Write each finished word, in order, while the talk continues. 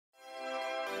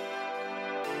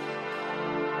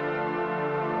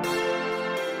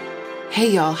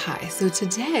Hey y'all, hi. So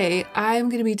today I'm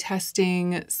going to be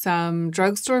testing some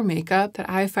drugstore makeup that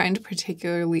I find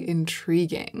particularly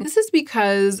intriguing. This is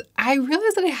because I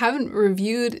realized that I haven't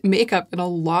reviewed makeup in a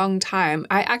long time.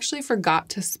 I actually forgot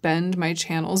to spend my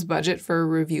channel's budget for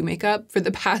review makeup for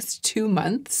the past 2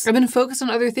 months. I've been focused on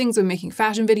other things. I'm making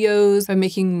fashion videos, I'm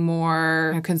making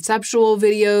more conceptual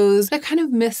videos. I kind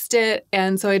of missed it,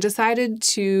 and so I decided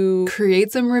to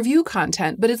create some review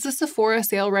content, but it's a Sephora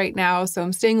sale right now, so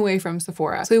I'm staying away from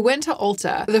Sephora. So we went to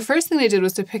Ulta. The first thing I did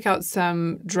was to pick out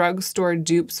some drugstore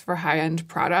dupes for high-end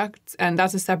products, and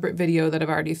that's a separate video that I've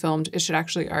already filmed. It should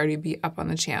actually already be up on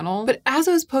the channel. But as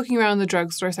I was poking around the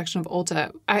drugstore section of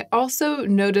Ulta, I also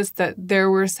noticed that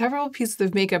there were several pieces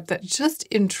of makeup that just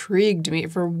intrigued me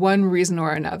for one reason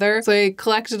or another. So I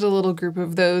collected a little group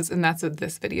of those, and that's what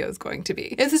this video is going to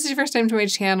be. If this is your first time to my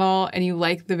channel and you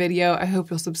like the video, I hope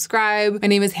you'll subscribe. My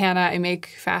name is Hannah. I make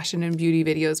fashion and beauty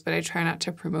videos, but I try not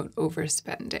to promote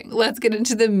overspending. Let's get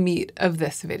into the meat of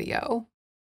this video.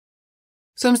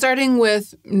 So I'm starting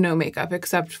with no makeup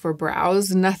except for brows.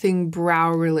 Nothing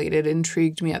brow related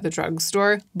intrigued me at the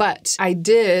drugstore, but I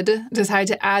did decide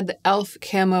to add the E.L.F.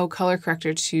 CAMO color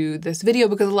corrector to this video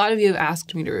because a lot of you have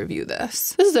asked me to review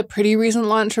this. This is a pretty recent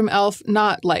launch from E.L.F.,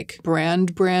 not like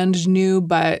brand new,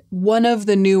 but one of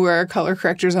the newer color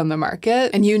correctors on the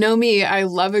market. And you know me, I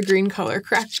love a green color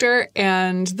corrector,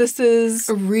 and this is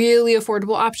a really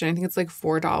affordable option. I think it's like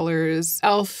 $4.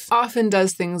 E.L.F. often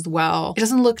does things well. It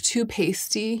doesn't look too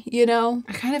pasty, you know?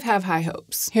 I kind of have high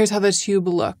hopes. Here's how the tube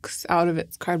looks out of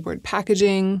its cardboard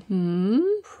packaging.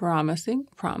 Promising,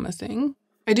 promising.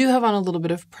 I do have on a little bit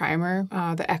of primer,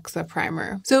 the Exa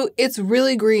primer. So it's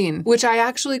really green, which I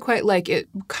actually quite like. It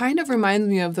kind of reminds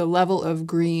me of the level of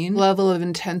green, level of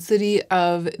intensity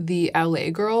of the LA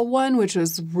Girl one, which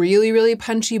was really, really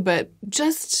punchy, but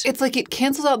just, it's like it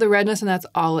cancels out the redness and that's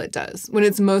all it does. When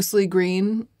it's mostly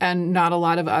green and not a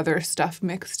lot of other stuff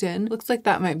mixed in. Looks like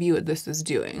that might be what this is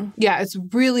doing. Yeah, it's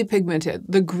really pigmented.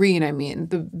 The green, I mean.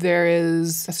 There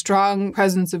is a strong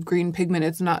presence of green pigment.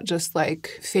 It's not just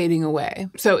like fading away.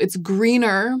 So it's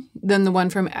greener than the one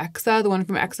from Exa. The one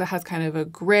from Exa has kind of a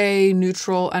gray,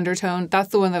 neutral undertone. That's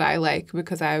the one that I like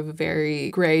because I have a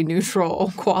very gray,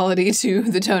 neutral quality to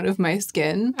the tone of my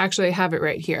skin. Actually, I have it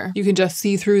right here. You can just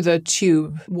see through the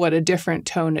tube what a different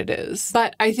tone it is.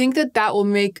 But I think that that will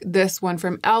make this one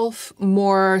from E.L.F.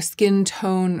 more skin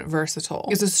tone versatile.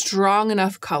 It's a strong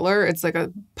enough color. It's like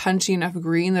a punchy enough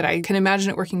green that I can imagine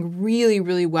it working really,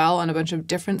 really well on a bunch of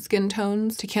different skin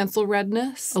tones to cancel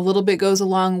redness. A little bit goes a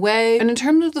long way. And in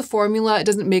terms of the formula, it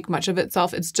doesn't make much of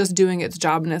itself. It's just doing its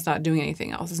job and it's not doing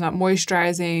anything else. It's not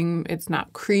moisturizing, it's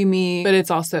not creamy, but it's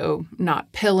also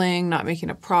not pilling, not making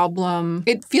a problem.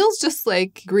 It feels just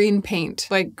like green paint,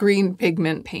 like green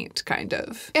pigment paint, kind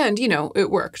of. And, you know, it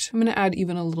worked. I'm gonna add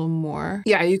even a little more.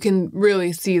 Yeah, you can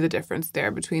really see the difference there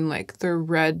between like the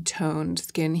red toned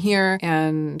skin here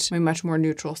and my much more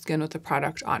neutral skin with the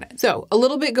product on it. So a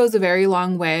little bit goes a very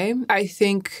long way. I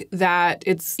think that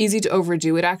it's easy to overdo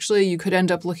it. Actually, you could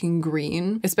end up looking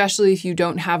green, especially if you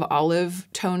don't have olive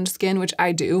toned skin, which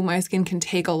I do. My skin can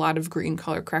take a lot of green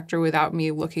color corrector without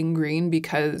me looking green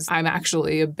because I'm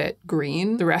actually a bit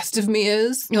green. The rest of me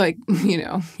is like, you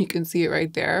know, you can see it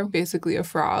right there. Basically a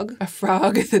frog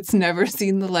that's never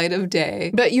seen the light of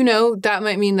day. But you know, that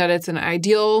might mean that it's an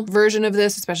ideal version of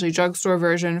this, especially drugstore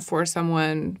version for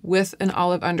someone with an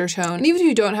olive undertone. And even if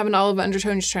you don't have an olive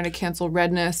undertone, you're just trying to cancel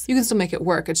redness, you can still make it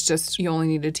work. It's just, you only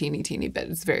need a teeny bit.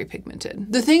 It's very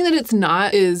pigmented. The thing that it's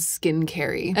not is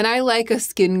skincare-y. And I like a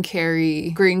skincare-y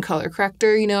green color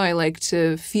corrector. You know, I like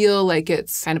to feel like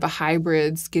it's kind of a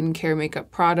hybrid skincare makeup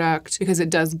product because it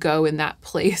does go in that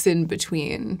place in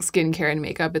between skincare and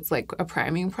makeup. It's like a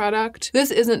priming product. This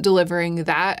isn't delivering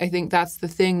that. I think that's the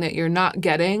thing that you're not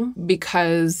getting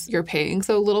because you're paying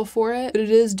so little for it, but it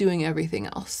is doing everything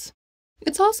else.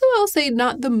 It's also, I'll say,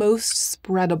 not the most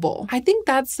spreadable. I think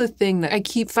that's the thing that I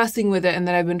keep fussing with it and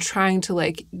that I've been trying to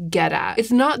like get at.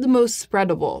 It's not the most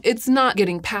spreadable. It's not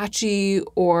getting patchy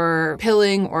or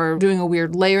pilling or doing a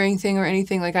weird layering thing or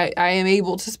anything. Like I am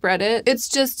able to spread it. It's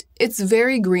just, it's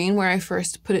very green where I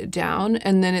first put it down,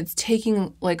 and then it's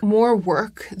taking like more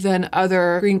work than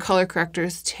other green color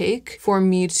correctors take for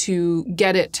me to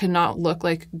get it to not look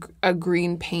like a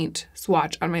green paint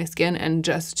swatch on my skin and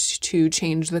just to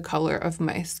change the color of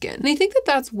my skin. And I think that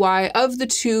that's why, of the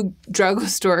two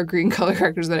drugstore green color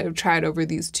correctors that I've tried over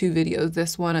these two videos,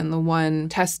 this one and the one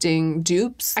testing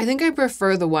dupes, I think I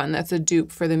prefer the one that's a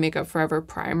dupe for the Makeup Forever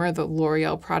primer, the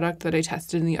L'Oreal product that I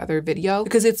tested in the other video,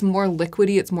 because it's more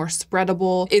liquidy, it's more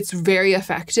spreadable, it's very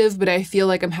effective, but I feel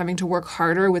like I'm having to work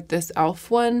harder with this e.l.f.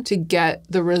 one to get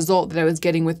the result that I was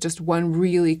getting with just one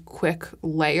really quick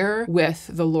layer with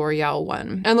the L'Oreal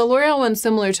one. And the L'Oreal one,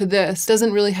 similar to this,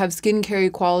 doesn't really have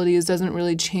skincare qualities, doesn't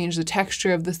really change the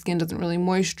texture of the skin, doesn't really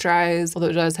moisturize, although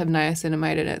it does have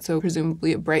niacinamide in it, so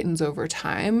presumably it brightens over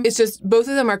time. It's just, both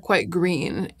of them are quite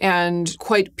green and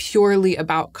quite purely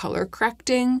about color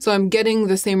correcting. So I'm getting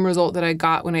the same result that I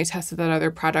got when I tested that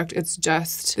other product. It's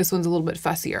just, this one's a little bit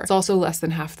fussier. It's also less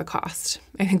than half the cost.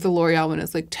 I think the L'Oreal one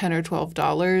is like $10 or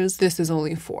 $12. This is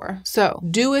only $4. So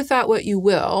do with that what you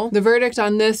will. The verdict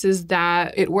on this is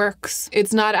that it works.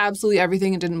 It's not absolutely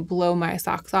everything. It didn't blow my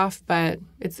socks off, but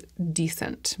it's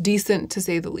decent. Decent to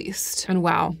say the least. And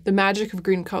wow, the magic of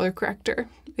green color corrector.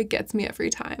 It gets me every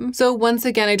time. So once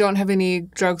again, I don't have any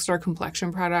drugstore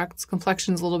complexion products.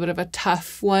 Complexion's a little bit of a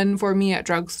tough one for me at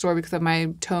drugstore because of my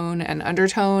tone and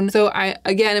undertone. So I'm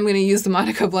going to use the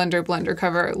MONIKA Blender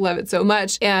Cover. Love it so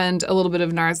much. And a little bit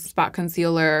of NARS Spot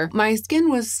Concealer. My skin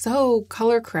was so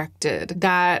color corrected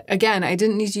that, again, I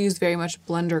didn't need to use very much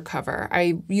blender cover.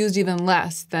 I used even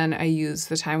less than I used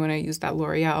the time when I used that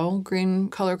L'Oreal green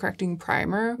color correcting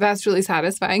primer. That's really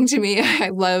satisfying to me. I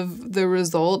love the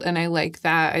result and I like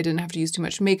that I didn't have to use too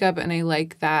much makeup, and I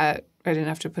like that I didn't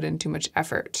have to put in too much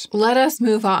effort. Let us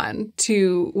move on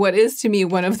to what is to me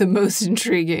one of the most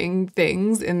intriguing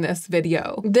things in this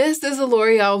video. This is a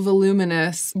L'Oreal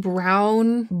Voluminous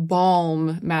Brown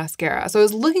Balm Mascara. So I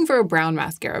was looking for a brown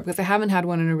mascara because I haven't had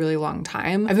one in a really long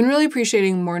time. I've been really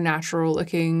appreciating more natural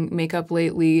looking makeup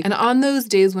lately. And on those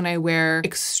days when I wear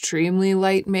extremely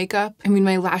light makeup, I mean,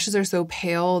 my lashes are so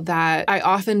pale that I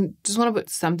often just want to put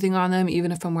something on them,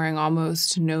 even if I'm wearing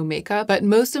almost no makeup. But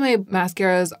most of my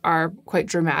mascaras are quite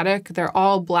dramatic. They're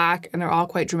all black and they're all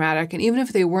quite dramatic. And even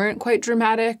if they weren't quite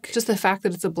dramatic, just the fact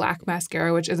that it's a black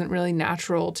mascara, which isn't really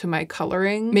natural to my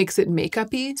coloring, makes it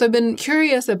makeup-y. So I've been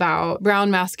curious about brown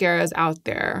mascaras out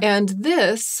there. And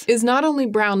this is not only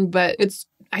brown, but it's,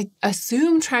 I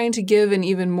assume, trying to give an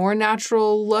even more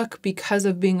natural look because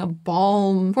of being a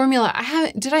balm formula.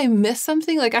 Did I miss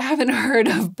something? Like, I haven't heard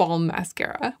of balm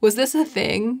mascara. Was this a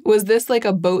thing? Was this like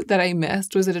a boat that I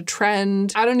missed? Was it a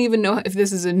trend? I don't even know if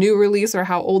this is a new release or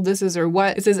how old this is or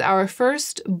what. This is our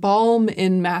first balm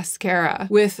in mascara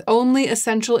with only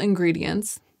essential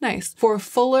ingredients. Nice. For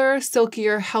fuller,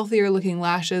 silkier, healthier looking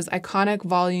lashes, iconic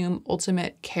volume,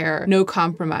 ultimate care, no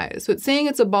compromise. So it's saying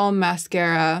it's a balm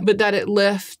mascara, but that it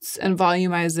lifts and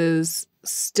volumizes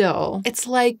still. It's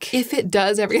like, if it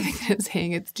does everything that it's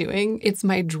saying it's doing, it's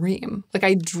my dream. Like,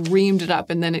 I dreamed it up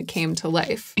and then it came to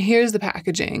life. Here's the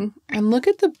packaging. And look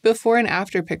at the before and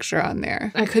after picture on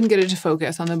there. I couldn't get it to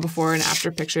focus on the before and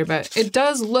after picture, but it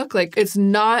does look like it's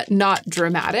not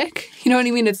dramatic. You know what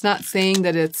I mean? It's not saying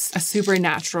that it's a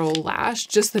supernatural lash,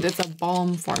 just that it's a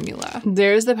balm formula.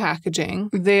 There's the packaging.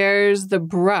 There's the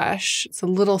brush. It's a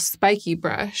little spiky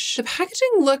brush. The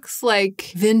packaging looks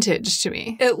like vintage to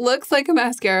me. It looks like a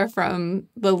mascara from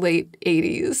the late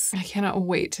 80s. I cannot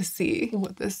wait to see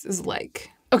what this is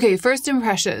like. Okay, first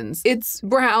impressions. It's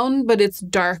brown, but it's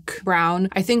dark brown.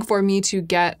 I think for me to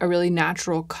get a really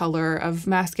natural color of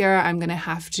mascara, I'm gonna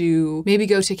have to maybe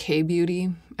go to K-Beauty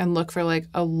and look for like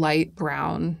a light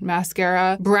brown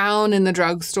mascara. Brown in the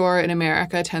drugstore in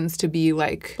America tends to be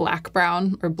like black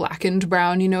brown or blackened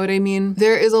brown, you know what I mean?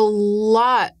 There is a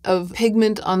lot of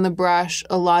pigment on the brush,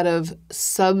 a lot of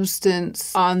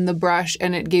substance on the brush,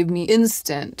 and it gave me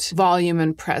instant volume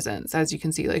and presence, as you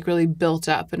can see, like really built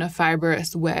up in a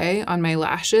fibrous way on my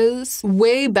lashes.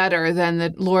 Way better than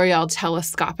the L'Oreal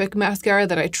telescopic mascara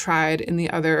that I tried in the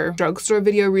other drugstore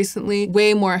video recently.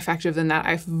 Way more effective than that.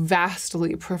 I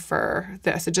vastly prefer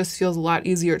this. It just feels a lot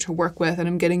easier to work with and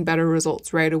I'm getting better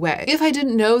results right away. If I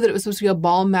didn't know that it was supposed to be a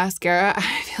balm mascara,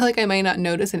 I feel like I might not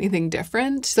notice anything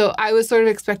different. So I was sort of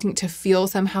expecting it to feel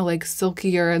somehow like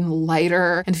silkier and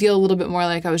lighter and feel a little bit more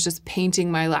like I was just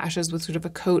painting my lashes with sort of a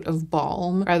coat of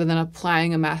balm rather than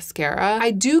applying a mascara.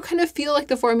 I do kind of feel like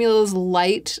the formula is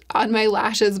light on my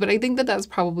lashes, but I think that that's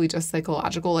probably just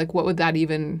psychological. Like, what would that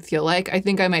even feel like? I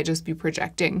think I might just be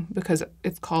projecting because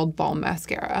it's called balm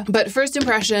mascara. But first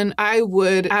impression, I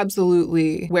would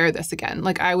absolutely wear this again.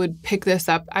 Like, I would pick this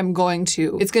up.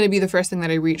 It's going to be the first thing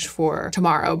that I reach for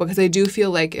tomorrow because I do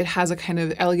feel like it has a kind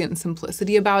of elegant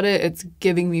simplicity about it. It's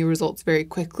giving me results very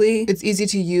quickly. It's easy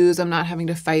to use. I'm not having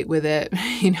to fight with it,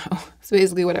 you know. It's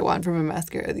basically what I want from a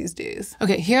mascara these days.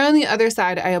 Okay, here on the other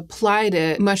side, I applied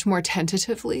it much more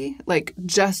tentatively, like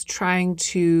just trying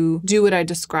to do what I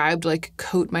described, like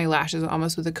coat my lashes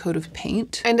almost with a coat of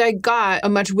paint. And I got a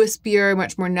much wispier,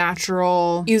 much more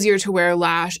natural, easier to wear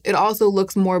lash. It also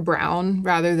looks more brown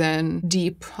rather than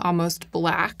deep, almost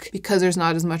black, because there's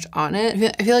not as much on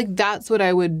it. I feel like that's what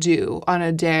I would do on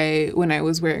a day when I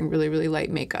was wearing really, really light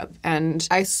makeup. And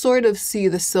I sort of see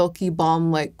the silky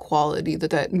balm-like quality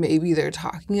that maybe they're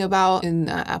talking about in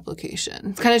that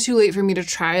application. It's kind of too late for me to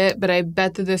try it, but I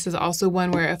bet that this is also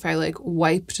one where if I like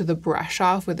wiped the brush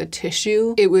off with a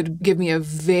tissue, it would give me a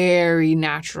very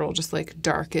natural, just like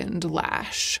darkened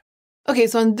lash. Okay,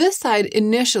 so on this side,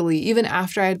 initially, even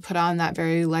after I had put on that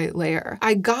very light layer,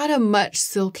 I got a much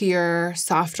silkier,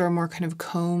 softer, more kind of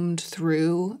combed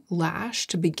through lash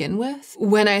to begin with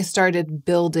when I started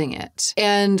building it.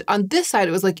 And on this side,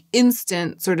 it was like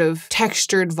instant sort of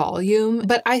textured volume.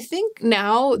 But I think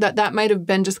now that might have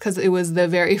been just because it was the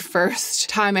very first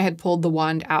time I had pulled the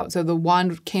wand out. So the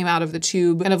wand came out of the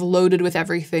tube kind of loaded with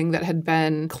everything that had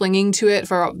been clinging to it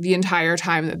for the entire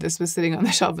time that this was sitting on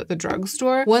the shelf at the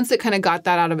drugstore. Once it kind of got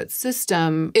that out of its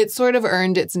system, it sort of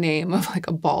earned its name of like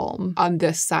a balm on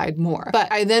this side more.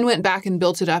 But I then went back and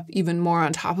built it up even more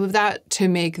on top of that to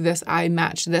make this eye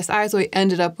match this eye. So I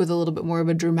ended up with a little bit more of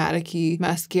a dramatic-y,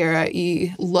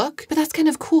 mascara-y look. But that's kind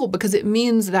of cool because it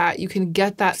means that you can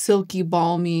get that silky,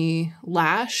 balmy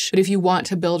lash. But if you want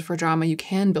to build for drama, you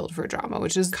can build for drama,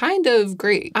 which is kind of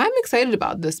great. I'm excited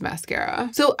about this mascara.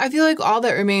 So I feel like all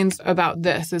that remains about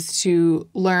this is to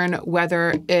learn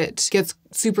whether it gets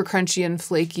super crunchy and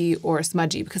flaky or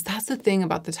smudgy, because that's the thing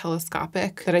about the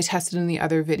telescopic that I tested in the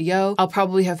other video. I'll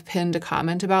probably have pinned a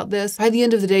comment about this. By the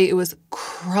end of the day, it was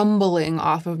crumbling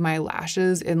off of my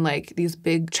lashes in like these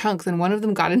big chunks, and one of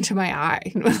them got into my eye.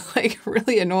 It was like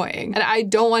really annoying. And I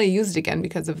don't want to use it again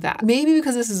because of that. Maybe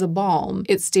because this is a balm,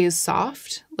 it stays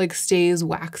soft, like stays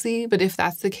waxy. But if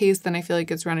that's the case, then I feel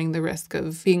like it's running the risk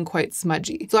of being quite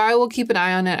smudgy. So I will keep an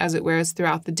eye on it as it wears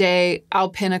throughout the day. I'll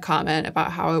pin a comment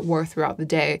about how it wore throughout the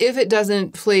day. If it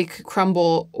doesn't flake,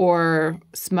 crumble, or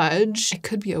smudge, it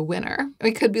could be a winner.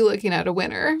 We could be looking at a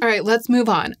winner. All right, let's move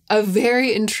on. A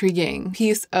very intriguing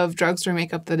piece of drugstore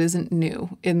makeup that isn't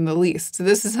new in the least. So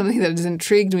this is something that has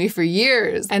intrigued me for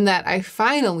years and that I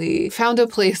finally found a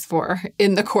place for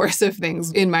in the course of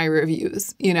things in my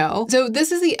reviews, you know? So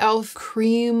this is the E.L.F.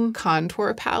 Cream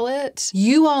Contour Palette.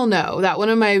 You all know that one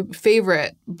of my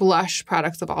favorite blush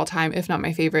products of all time, if not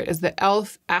my favorite, is the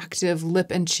E.L.F. Active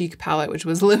Lip and Cheek Palette, which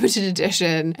was limited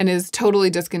edition and is totally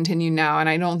discontinued now, and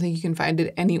I don't think you can find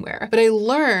it anywhere. But I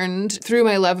learned through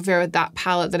my love affair with that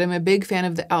palette that I'm a big fan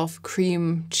of the E.L.F.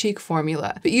 Cream Cheek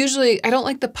formula. But usually, I don't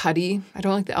like the putty. I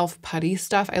don't like the E.L.F. putty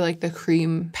stuff. I like the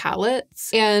cream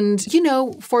palettes. And, you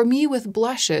know, for me with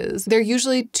blushes, they're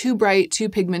usually too bright, too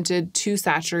pigmented, too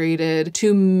saturated,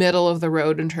 too middle of the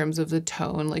road in terms of the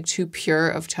tone, like too pure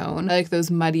of tone. I like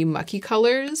those muddy, mucky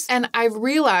colors. And I've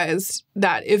realized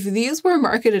that if these were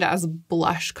marketed as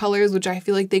blush colors, which I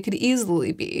feel like they could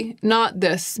easily be, not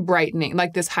this brightening,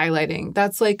 like this highlighting.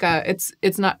 That's like a,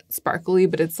 it's not sparkly,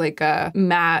 but it's like a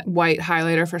matte white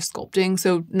highlighter for sculpting.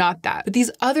 So not that. But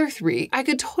these other three, I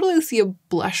could totally see a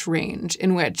blush range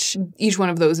in which each one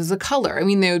of those is a color. I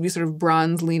mean, they would be sort of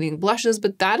bronze leaning blushes,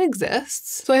 but that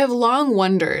exists. So I have long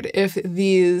wondered if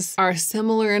these are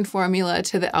similar in formula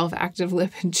to the E.L.F. Active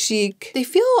Lip and Cheek. They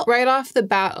feel right off the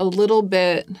bat a little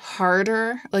bit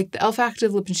harder. Like the E.L.F.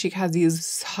 Active Lip and Cheek has these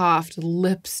soft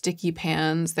lip sticky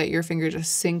pans that your finger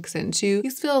just sinks into.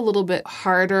 These feel a little bit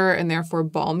harder and therefore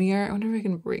balmier. I wonder if I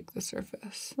can break the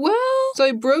surface. Well, so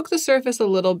I broke the surface a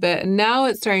little bit and now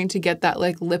it's starting to get that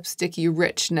like lipsticky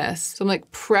richness. So I'm like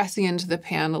pressing into the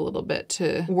pan a little bit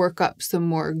to work up some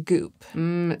more goop.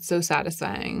 It's so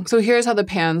satisfying. So here's how the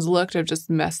pans looked. I've just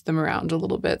messed them around a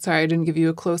little bit. Sorry, I didn't give you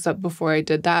a close-up before I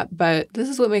did that, but this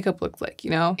is what makeup looks like, you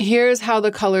know? Here's how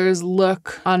the colors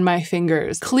look on my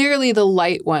fingers. Clearly the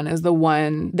light one is the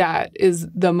one that is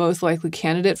the most likely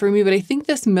candidate for me, but I think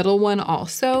this middle one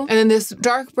also. And then this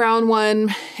dark brown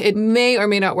one, it may or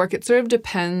may not work. It sort of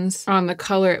depends on the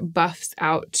color it buffs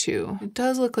out to. It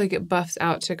does look like it buffs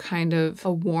out to kind of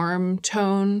a warm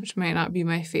tone, which might not be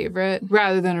my favorite,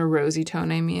 rather than a rosy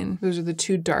tone, I mean. Those are the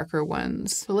two darker ones.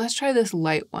 ones. But let's try this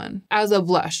light one. As a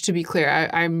blush, to be clear,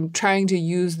 I'm trying to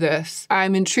use this.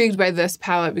 I'm intrigued by this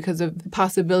palette because of the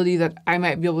possibility that I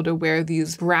might be able to wear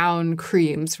these brown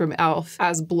creams from E.L.F.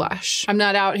 as blush. I'm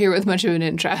not out here with much of an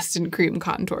interest in cream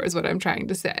contour is what I'm trying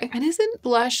to say. And isn't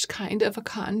blush kind of a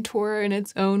contour in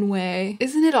its own way?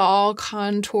 Isn't it all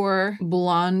contour,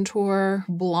 blondour,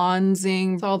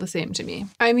 bronzing? It's all the same to me.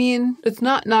 I mean, it's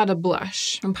not a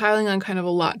blush. I'm piling on kind of a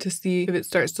lot to see if it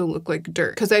starts to look like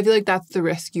dirt, because I feel like that's the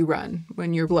risk you run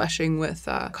when you're blushing with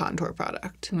a contour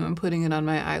product. And I'm putting it on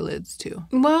my eyelids too.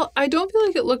 Well, I don't feel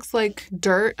like it looks like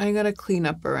dirt. I gotta clean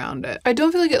up around it. I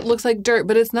don't feel like it looks like dirt,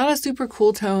 but it's not a super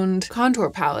cool toned contour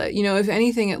palette. You know, if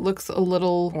anything, it looks a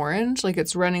little orange, like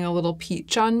it's running a little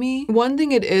peach on me. One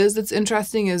thing it is that's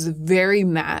interesting is very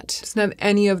matte. It doesn't have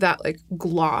any of that like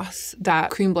gloss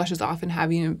that cream blushes often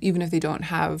have, even if they don't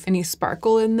have any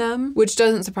sparkle in them, which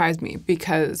doesn't surprise me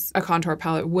because a contour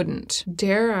palette wouldn't.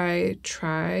 Dare I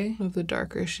try one of the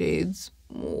darker shades?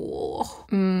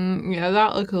 Yeah,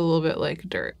 that looked a little bit like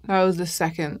dirt. That was the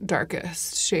second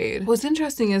darkest shade. What's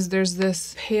interesting is there's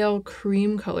this pale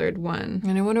cream colored one,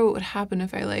 and I wonder what would happen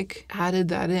if I like added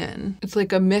that in. It's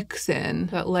like a mix in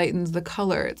that lightens the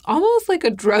color. It's almost like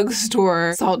a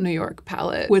drugstore Salt New York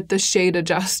palette with the shade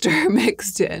adjuster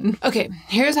mixed in. Okay,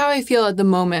 here's how I feel at the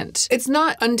moment. It's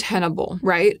not untenable,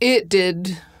 right? It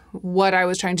did what I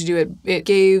was trying to do. It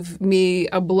gave me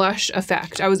a blush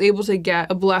effect. I was able to get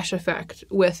a blush effect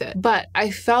with it, but I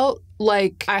felt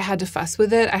like I had to fuss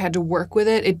with it. I had to work with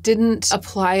it. It didn't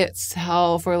apply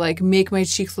itself or like make my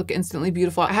cheeks look instantly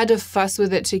beautiful. I had to fuss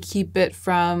with it to keep it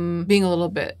from being a little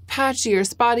bit patchy or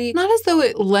spotty. Not as though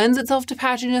it lends itself to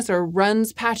patchiness or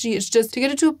runs patchy. It's just to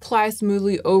get it to apply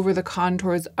smoothly over the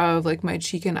contours of like my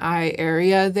cheek and eye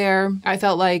area there. I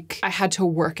felt like I had to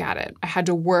work at it. I had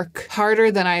to work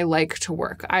harder than I like to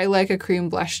work. I like a cream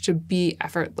blush to be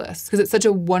effortless because it's such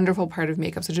a wonderful part of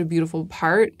makeup, such a beautiful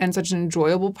part and such an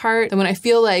enjoyable part. And when I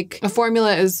feel like a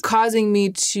formula is causing me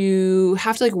to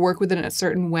have to like work with it in a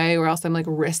certain way or else I'm like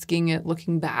risking it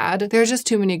looking bad, there's just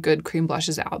too many good cream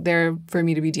blushes out there for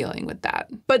me to be dealing with that.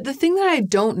 But the thing that I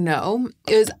don't know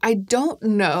is I don't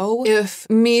know if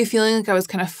me feeling like I was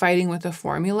kind of fighting with the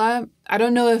formula, I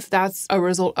don't know if that's a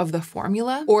result of the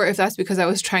formula or if that's because I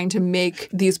was trying to make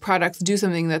these products do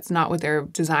something that's not what they're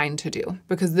designed to do,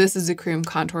 because this is a cream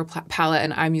contour palette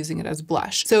and I'm using it as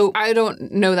blush. So I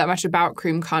don't know that much about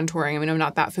cream contouring. I mean, I'm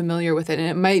not that familiar with it, and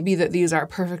it might be that these are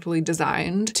perfectly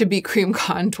designed to be cream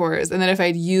contours, and that if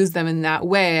I'd used them in that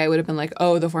way, I would have been like,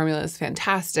 oh, the formula is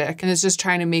fantastic, and it's just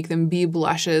trying to make them be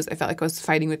blushes. I felt like I was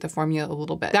fighting with the formula a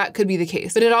little bit. That could be the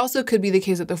case, but it also could be the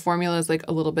case that the formula is like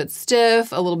a little bit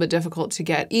stiff, a little bit difficult to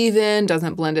get even,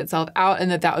 doesn't blend itself out,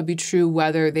 and that would be true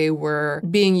whether they were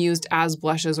being used as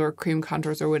blushes or cream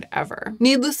contours or whatever.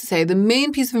 Needless to say, the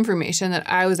main piece of information that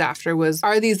I was after was,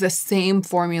 are these the same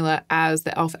formula as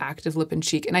the E.L.F. Active Lip and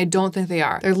Cheek? And I don't think they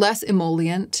are. They're less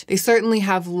emollient. They certainly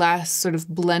have less sort of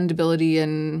blendability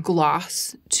and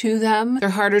gloss to them. They're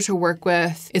harder to work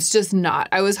with. It's just not.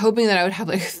 I was hoping that I would have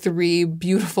like 3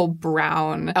 beautiful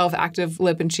brown E.L.F. Active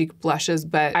Lip and Cheek blushes,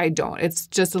 but I don't. It's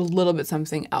just a little bit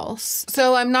something else.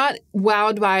 So I'm not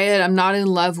wowed by it. I'm not in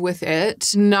love with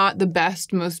it. Not the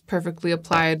best, most perfectly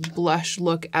applied blush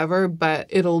look ever, but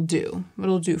it'll do.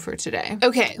 It'll do for today.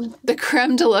 Okay, the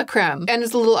creme de la creme. And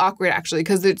it's a little awkward actually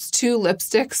because it's 2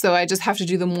 lipsticks, so I just have to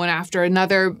do them one after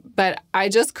another, but I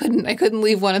couldn't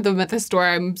leave one of them at the store.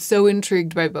 I'm so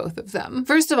intrigued by both of them.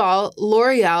 First of all,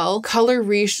 L'Oreal Color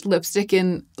Riche lipstick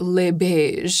in Le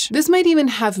Beige. This might even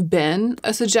have been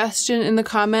a suggestion in the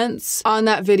comments on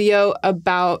that video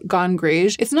about Gone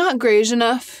Greige. It's not greige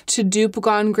enough to dupe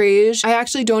Gone Greige. I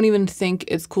actually don't even think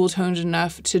it's cool toned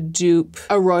enough to dupe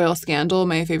a Royal Scandal,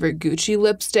 my favorite Gucci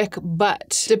lipstick,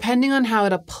 but depending on how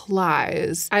it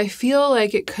applies, I feel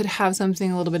like it could have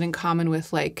something a little bit in common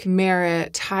with like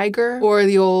Merit Tiger or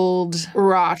the old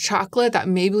Raw Chocolate, that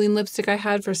Maybelline lipstick I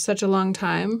had for such a long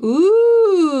time.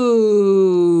 Ooh,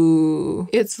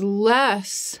 it's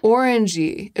less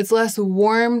orangey. It's less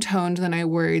warm toned than I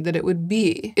worried that it would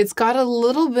be. It's got a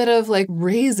little bit of like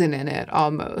raisin in it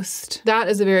almost. That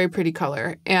is a very pretty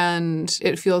color and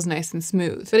it feels nice and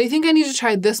smooth. But I think I need to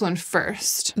try this one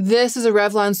first. This is a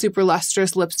Revlon Super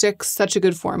Lustrous lipstick, such a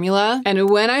good formula. And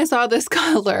when I saw this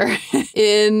color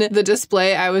in the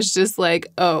display, I was just like,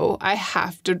 oh, I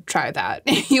have to try that.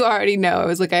 You already know. I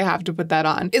was like, I have to put that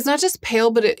on. It's not just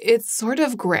pale, but it's sort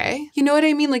of gray. You know what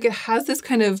I mean? Like it has this this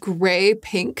kind of gray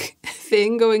pink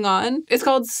thing going on. It's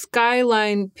called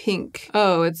Skyline Pink.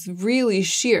 Oh, it's really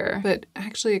sheer, but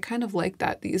actually I kind of like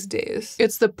that these days.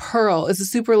 It's the Pearl. It's a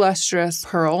super lustrous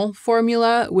Pearl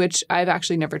formula, which I've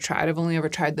actually never tried. I've only ever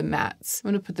tried the mattes. I'm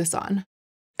gonna put this on.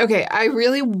 Okay, I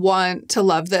really want to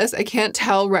love this. I can't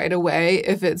tell right away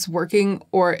if it's working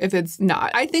or if it's not.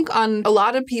 I think on a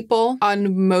lot of people,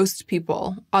 on most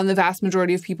people, on the vast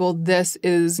majority of people, this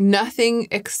is nothing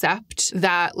except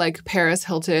that like Paris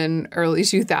Hilton early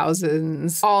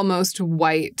 2000s, almost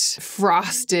white,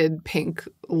 frosted pink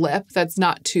lip that's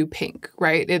not too pink,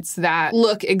 right? It's that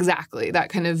look exactly, that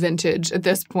kind of vintage, at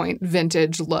this point,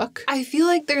 vintage look. I feel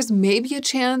like there's maybe a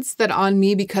chance that on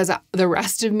me, because the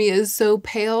rest of me is so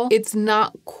pale, it's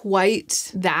not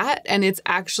quite that, and it's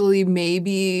actually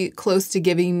maybe close to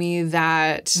giving me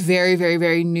that very, very,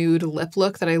 very nude lip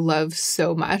look that I love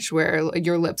so much, where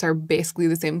your lips are basically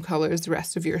the same color as the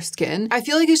rest of your skin. I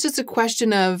feel like it's just a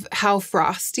question of how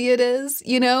frosty it is,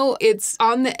 you know? It's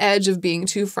on the edge of being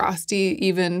too frosty,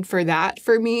 even for that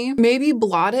for me. Maybe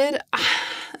blotted.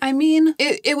 I mean,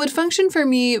 it would function for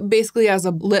me basically as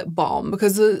a lip balm,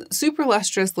 because the super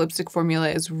lustrous lipstick formula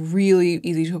is really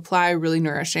easy to apply, really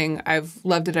nourishing. I've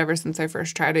loved it ever since I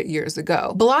first tried it years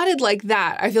ago. Blotted like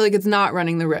that, I feel like it's not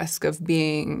running the risk of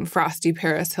being frosty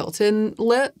Paris Hilton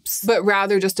lips, but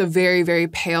rather just a very, very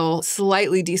pale,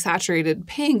 slightly desaturated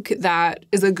pink that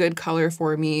is a good color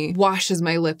for me, washes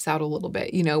my lips out a little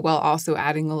bit, you know, while also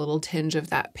adding a little tinge of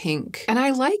that pink. And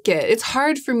I like it. It's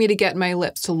hard for me to get my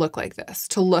lips to look like this,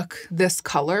 to look this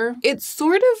color. It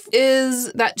sort of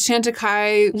is that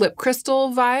Chantecaille lip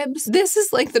crystal vibes. This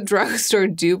is like the drugstore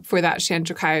dupe for that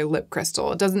Chantecaille lip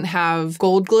crystal. It doesn't have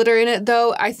gold glitter in it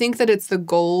though. I think that it's the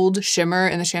gold shimmer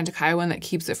in the Chantecaille one that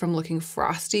keeps it from looking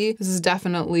frosty. This is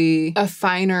definitely a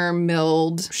finer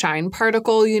milled shine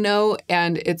particle, you know,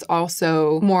 and it's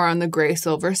also more on the gray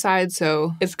silver side,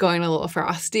 so it's going a little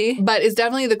frosty, but it's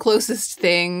definitely the closest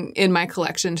thing in my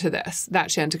collection to this, that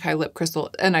Chantecaille lip crystal,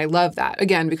 and I love that.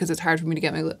 Again, because it's hard for me to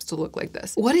get my lips to look like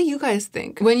this. What do you guys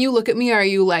think? When you look at me, are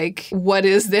you like, what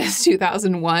is this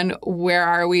 2001? Where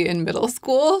are we in middle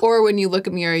school? Or when you look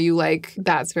at me, are you like,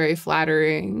 that's very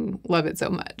flattering, love it so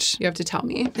much? You have to tell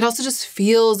me. It also just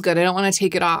feels good. I don't want to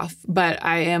take it off, but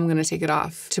I am going to take it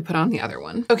off to put on the other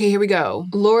one. Okay, here we go.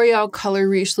 L'Oreal Color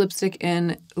Riche lipstick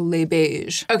in Le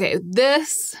Beige. Okay,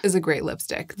 this is a great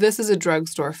lipstick. This is a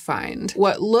drugstore find.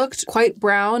 What looked quite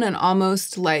brown and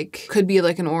almost like, could be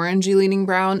like an orangey leaning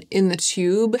brown in the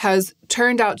tube has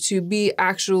turned out to be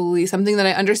actually something that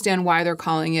I understand why they're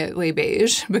calling it Le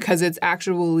Beige, because it's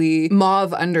actually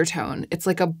mauve undertone. It's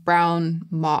like a brown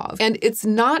mauve. And it's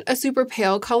not a super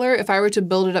pale color. If I were to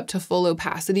build it up to full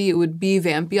opacity, it would be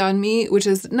vampy on me, which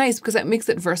is nice because that makes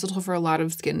it versatile for a lot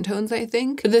of skin tones, I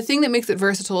think. But the thing that makes it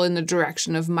versatile in the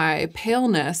direction of my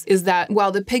paleness is that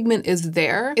while the pigment is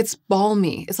there, it's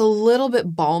balmy. It's a little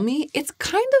bit balmy. It's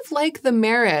kind of like the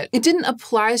Merit. It didn't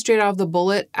apply straight out of the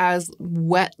bullet as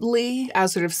wetly,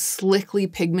 as sort of slickly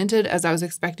pigmented as I was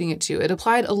expecting it to. It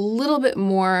applied a little bit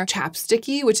more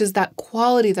chapsticky, which is that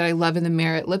quality that I love in the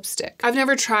Merit lipstick. I've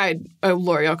never tried a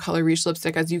L'Oreal Color Riche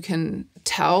lipstick, as you can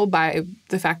tell by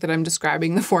the fact that I'm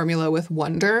describing the formula with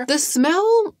wonder. The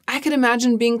smell, I could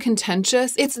imagine being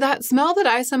contentious. It's that smell that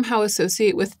I somehow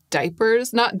associate with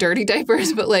diapers, not dirty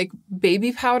diapers, but like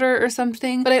baby powder or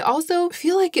something. But I also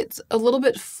feel like it's a little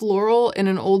bit floral in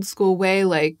an old school way.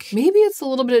 Like maybe it's a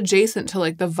little bit adjacent to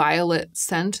like the violet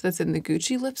scent that's in the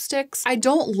Gucci lipsticks. I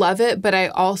don't love it, but I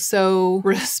also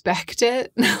respect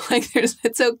it. Like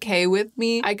it's okay with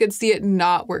me. I could see it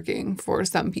not working for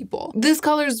some people. This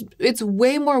color's, it's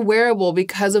way more wearable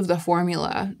because of the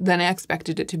formula than I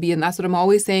expected it to be. And that's what I'm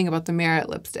always saying about the Merit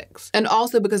lipsticks. And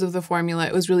also because of the formula,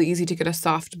 it was really easy to get a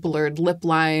soft blurred lip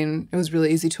line. It was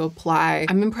really easy to apply.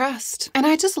 I'm impressed. And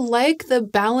I just like the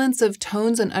balance of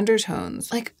tones and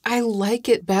undertones. Like I like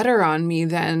it better on me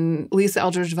than Lisa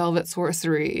Eldridge Velvet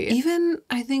Sorcery. Even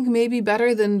I think maybe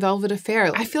better than Velvet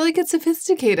Affair. I feel like it's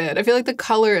sophisticated. I feel like the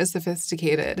color is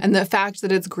sophisticated. And the fact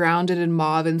that it's grounded in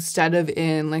mauve instead of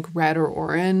in like red or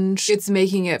orange, it's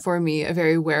making it for me a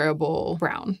very wearable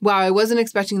brown. Wow, I wasn't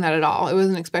expecting that at all. I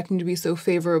wasn't expecting to be so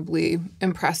favorably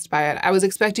impressed by it. I was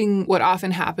expecting what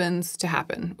often happens to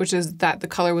happen, which is that the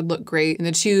color would look great in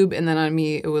the tube and then on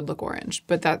me it would look orange.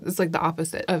 But that is like the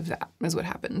opposite of that is what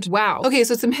happened. Wow. Okay,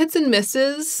 so some hits and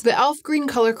misses. The E.L.F. Green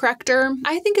Color Corrector.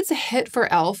 I think it's a hit for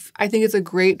E.L.F. I think it's a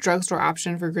great drugstore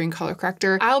option for green color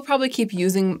corrector. I'll probably keep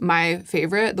using my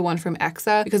favorite, the one from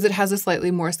EXA, because it has a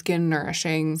slightly more skin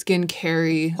nourishing, skin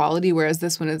carry quality, whereas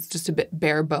this one is just a bit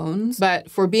bare bones. But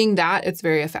for being that, it's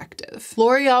very effective.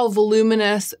 L'Oreal L'Oreal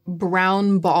Voluminous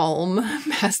Brown Balm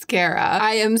Mascara.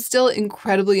 I am still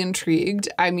incredibly intrigued.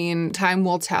 I mean, time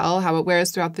will tell how it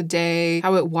wears throughout the day,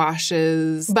 how it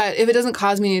washes, but if it doesn't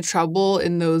cause me any trouble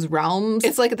in those realms,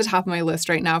 it's like at the top of my list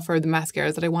right now for the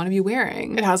mascaras that I want to be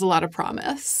wearing. It has a lot of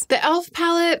promise. The e.l.f.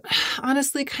 palette,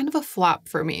 honestly, kind of a flop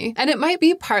for me. And it might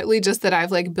be partly just that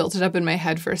I've like built it up in my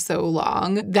head for so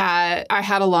long that I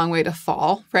had a long way to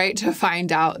fall, right? To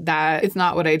find out that it's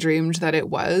not what I dreamed that it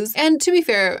was. And to be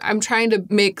fair, I'm trying to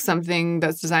make something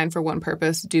that's designed for one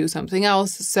purpose do something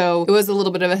else. So it was a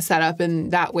little bit of a setup in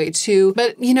that way too.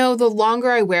 But you know, the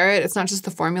longer I wear it, it's not just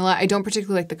the formula. I don't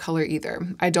particularly like the color either.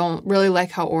 I don't really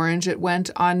like how orange it went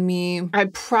on me. I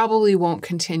probably won't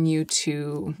continue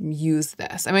to use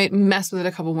this. I might mess with it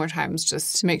a couple more times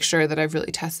just to make sure that I've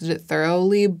really tested it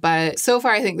thoroughly. But so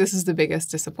far, I think this is the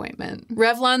biggest disappointment.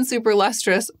 Revlon Super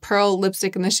Lustrous Pearl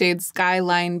Lipstick in the shade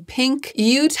Skyline Pink.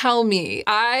 You tell me.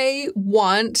 I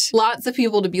want lots of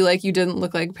people to be like, you didn't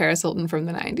look like Paris Hilton from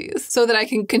the 90s, so that I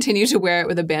can continue to wear it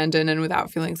with abandon and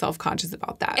without feeling self-conscious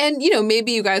about that. And, you know,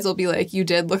 maybe you guys will be like, you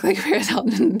did look like Paris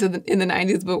Hilton in the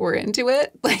 90s, but we're into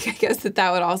it. Like, I guess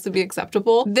that would also be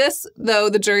acceptable. This, though,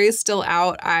 the jury is still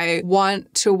out. I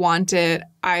want to want it.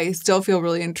 I still feel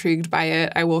really intrigued by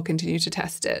it. I will continue to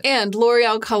test it. And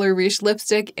L'Oreal Color Riche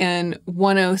lipstick in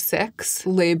 106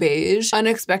 Le Beige.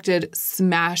 Unexpected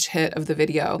smash hit of the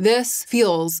video. This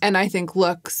feels, and I think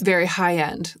looks, very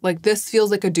high-end. Like, this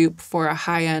feels like a dupe for a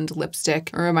high-end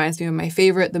lipstick. It reminds me of my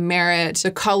favorite, the Merit.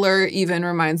 The color even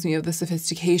reminds me of the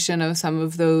sophistication of some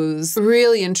of those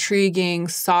really intriguing,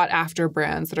 sought-after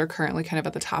brands that are currently kind of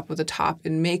at the top of the top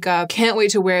in makeup. Can't wait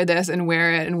to wear this and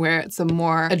wear it some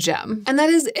more. A gem. And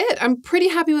that is it. I'm pretty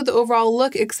happy with the overall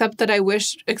look, except that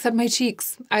except my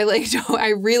cheeks. I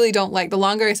really don't like, the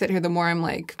longer I sit here, the more I'm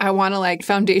like, I want to like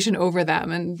foundation over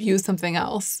them and use something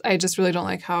else. I just really don't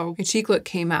like how my cheek look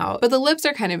came out. But the lips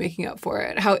are kind of making up for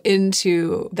it. How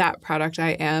into that product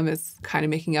I am is kind of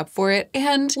making up for it.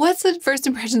 And what's the first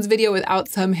impressions video without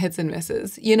some hits and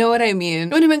misses? You know what I mean?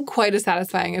 It would have been quite as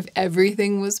satisfying if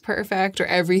everything was perfect or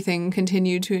everything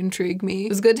continued to intrigue me. It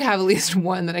was good to have at least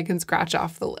one that I can scratch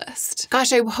off the list.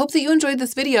 Gosh, I hope that you enjoyed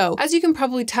this video. As you can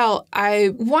probably tell,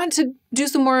 I want to do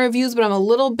some more reviews, but I'm a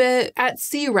little bit at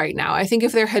sea right now. I think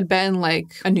if there had been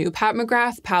like a new Pat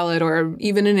McGrath palette or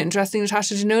even an interesting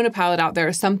Natasha Denona palette out there,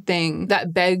 or something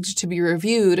that begged to be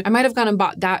reviewed, I might have gone and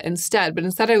bought that instead. But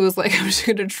instead I was like, I'm just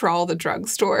gonna trawl the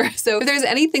drugstore. So if there's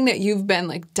anything that you've been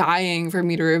like dying for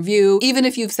me to review, even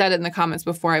if you've said it in the comments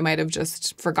before, I might have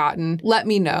just forgotten, let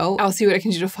me know. I'll see what I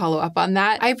can do to follow up on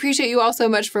that. I appreciate you all so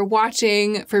much for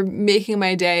watching, for making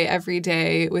my day every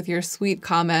day with your sweet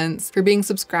comments, for being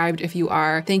subscribed if you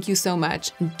are. Thank you so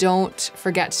much. And don't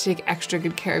forget to take extra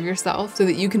good care of yourself so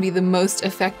that you can be the most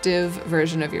effective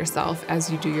version of yourself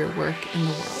as you do your work in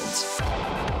the world.